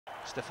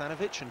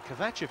Stefanovic and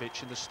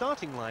Kovacevic in the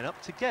starting lineup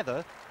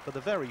together for the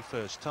very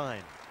first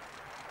time.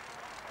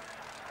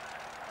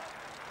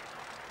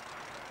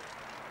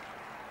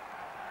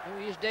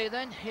 New Year's Day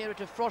then, here at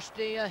a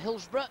frosty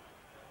Hillsborough.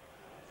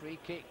 Free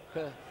kick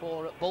for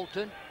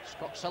Bolton.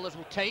 Scott Sellers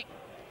will take.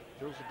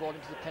 Drills the ball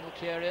into the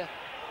penalty area.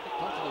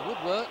 Kicked onto the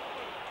woodwork,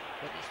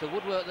 but it's the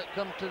woodwork that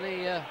come to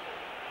the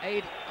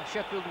aid of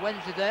Sheffield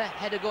Wednesday there.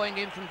 Header going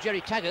in from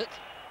Jerry Taggart.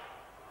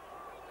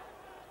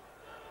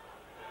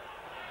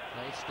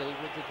 Play still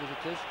with the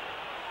visitors.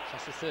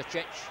 Sasa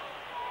Srčić,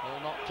 all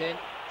knocked in.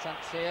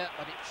 Chance here,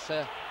 but it's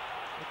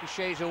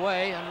ricochets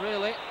away, and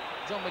really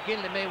John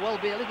McGinley may well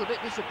be a little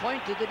bit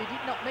disappointed that he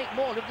did not make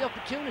more of the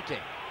opportunity.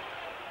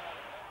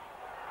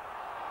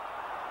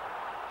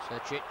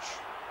 Srčić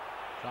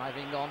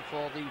driving on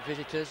for the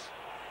visitors.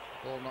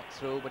 Ball not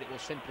through, but it will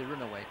simply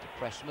run away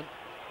to Pressman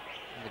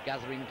in the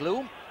gathering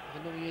gloom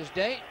of the New Year's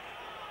Day.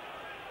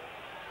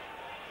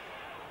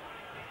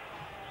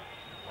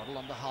 Waddle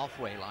on the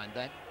halfway line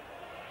then.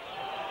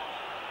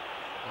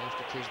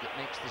 First it is that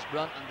makes this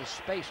run, and the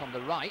space on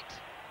the right.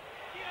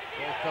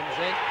 Ball comes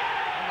in,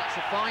 and that's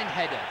a fine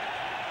header.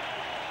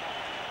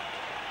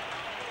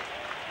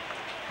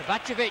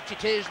 Kovacevic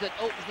it is that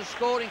opens the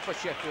scoring for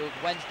Sheffield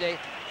Wednesday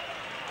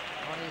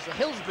on his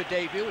Hillsborough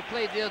debut. We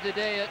played the other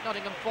day at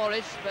Nottingham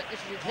Forest, but this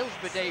is his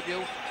Hillsborough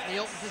debut, and he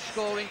opens the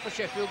scoring for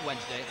Sheffield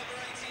Wednesday.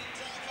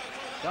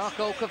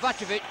 Darko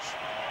Kovacevic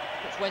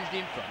puts Wednesday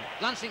in front.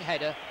 Glancing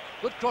header,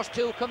 good cross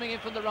too, coming in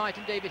from the right,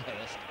 and David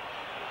Hirst.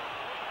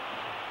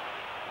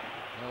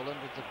 Nolan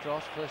with the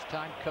cross, first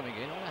time coming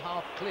in, only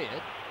half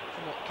cleared,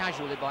 somewhat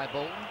casually by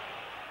Bolton.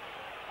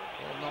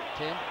 Ball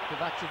knocked in.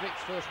 Kovacevic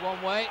first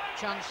one way,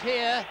 chance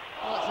here.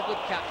 Oh, that's a good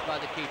catch by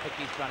the keeper,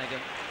 Keith Brannigan.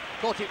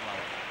 Caught it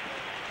well.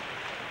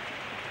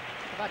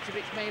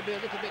 Kovacevic may be a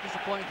little bit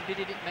disappointed he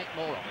didn't make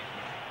more of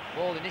it.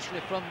 Ball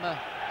initially from De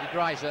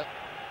Greiser.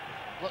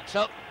 Looks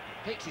up,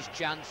 takes his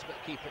chance, but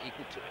keeper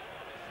equal to it.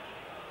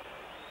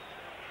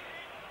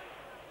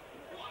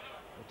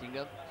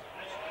 Whittingham.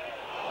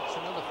 That's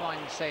another fine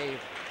save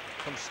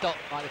from Stott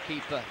by the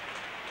keeper.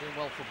 Doing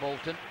well for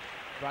Bolton.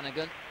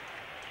 Brannigan.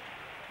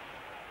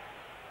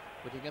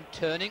 Whittingham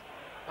turning.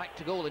 Back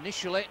to goal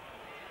initially.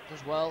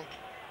 Does well.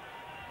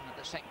 And at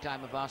the second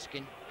time of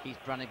asking, Keith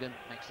Brannigan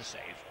makes the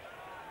save.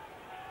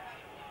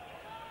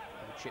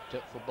 Chipped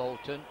up for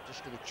Bolton,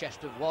 just to the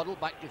chest of Waddle,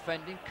 back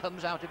defending,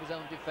 comes out of his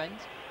own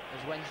defence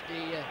as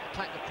Wednesday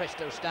attack the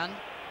Presto stand.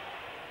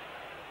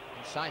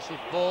 Incisive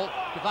ball,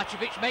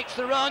 Kovacevic makes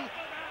the run.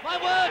 My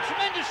word,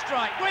 tremendous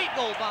strike, great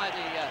goal by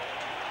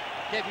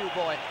the debut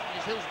boy in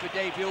his Hillsborough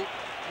debut.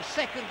 The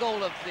second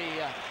goal of the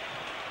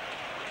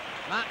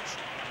match,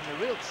 and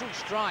a real true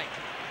strike.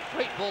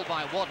 Great ball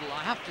by Waddle,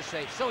 I have to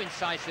say, so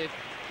incisive.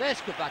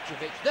 There's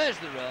Kovacevic, there's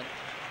the run,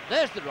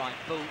 there's the right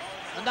boot,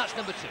 and that's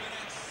number 2.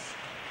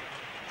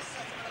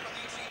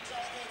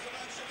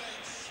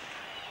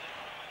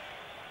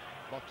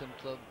 Bottom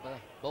club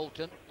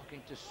Bolton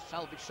looking to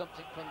salvage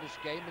something from this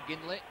game.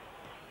 McGinley.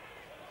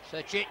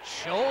 Srčić.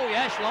 Oh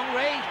yes, long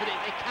range, but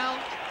it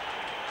count.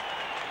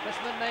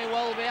 Pressman may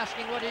well be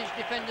asking what his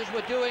defenders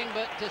were doing,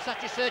 but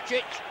Sasa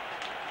Srčić,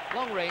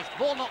 long range,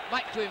 ball knocked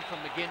back to him from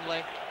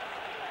McGinley.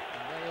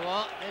 And there you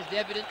are, there's the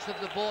evidence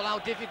of the ball, how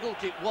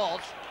difficult it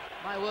was.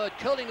 My word,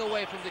 curling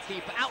away from the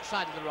keeper,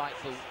 outside of the right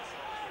foot.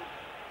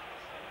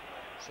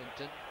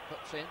 Sinton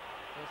cuts in,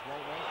 does well,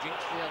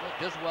 jinks the other,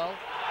 does well.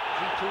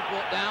 G2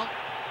 brought down.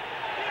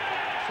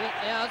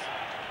 Certainly has.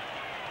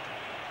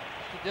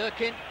 To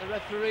Durkin, the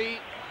referee,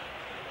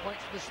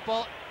 points to the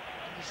spot.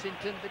 And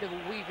Sinton, bit of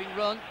a weaving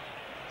run.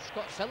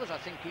 Scott Sellers, I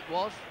think it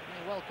was.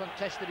 Well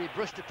contested, he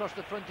brushed across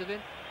the front of him.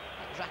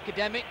 That was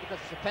academic because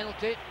it's a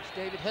penalty, which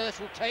David Hirst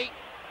will take.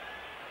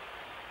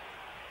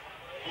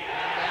 And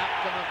the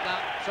outcome of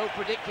that, so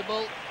predictable,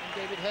 and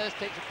David Hirst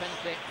takes a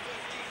penalty.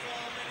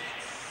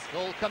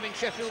 Goal coming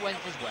Sheffield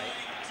Wednesday's way.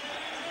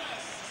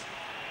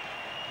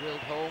 Drilled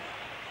home.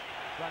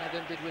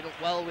 Brannigan did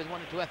well with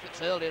 1 or 2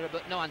 efforts earlier,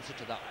 but no answer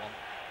to that one.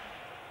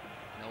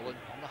 Nolan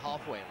on the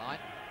halfway line.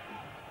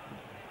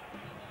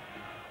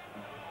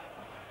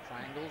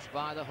 Triangles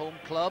by the home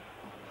club.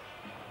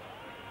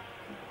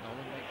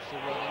 Nolan makes the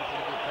run into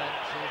the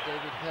defence. Here's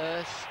David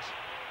Hirst.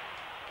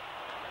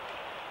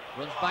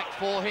 Runs back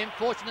for him.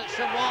 Fortunate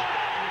somewhat.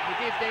 If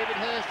we give David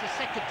Hirst a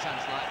second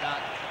chance like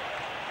that,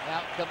 the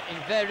outcome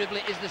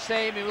invariably is the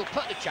same. He will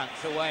put the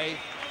chance away.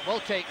 Well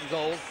taken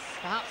goal.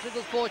 Perhaps a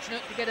little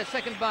fortunate to get a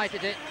second bite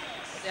at it,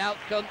 but the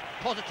outcome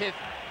positive,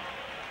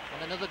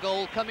 and another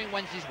goal coming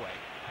Wednesday's way.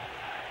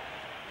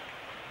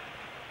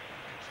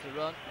 It's the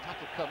run,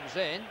 tackle comes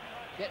in,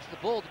 gets the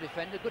ball, the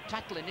defender, good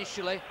tackle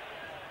initially,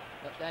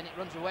 but then it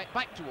runs away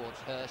back towards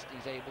Hirst.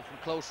 He's able from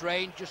close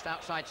range, just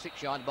outside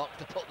 6-yard box,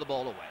 to put the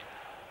ball away.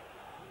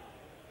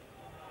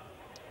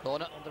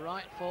 Corner on the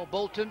right for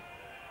Bolton.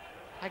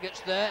 Haggart's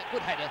there,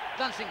 good header,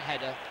 dancing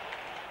header.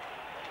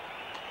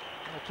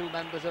 The 2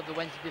 members of the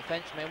Wednesday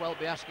defence may well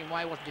be asking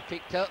why wasn't he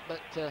picked up, but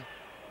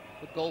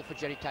good goal for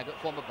Jerry Taggart,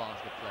 former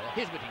Barnsley player.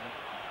 Here's Whittingham,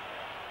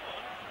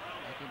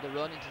 making the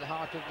run into the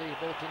heart of the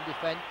Bolton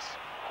defence.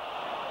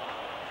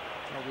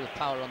 Arnold with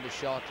power on the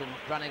shot, and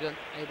Brannigan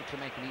able to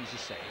make an easy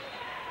save.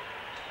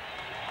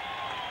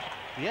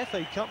 The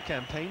FA Cup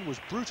campaign was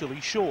brutally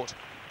short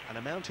and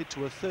amounted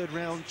to a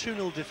third-round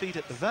 2-0 defeat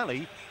at the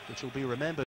Valley, which will be remembered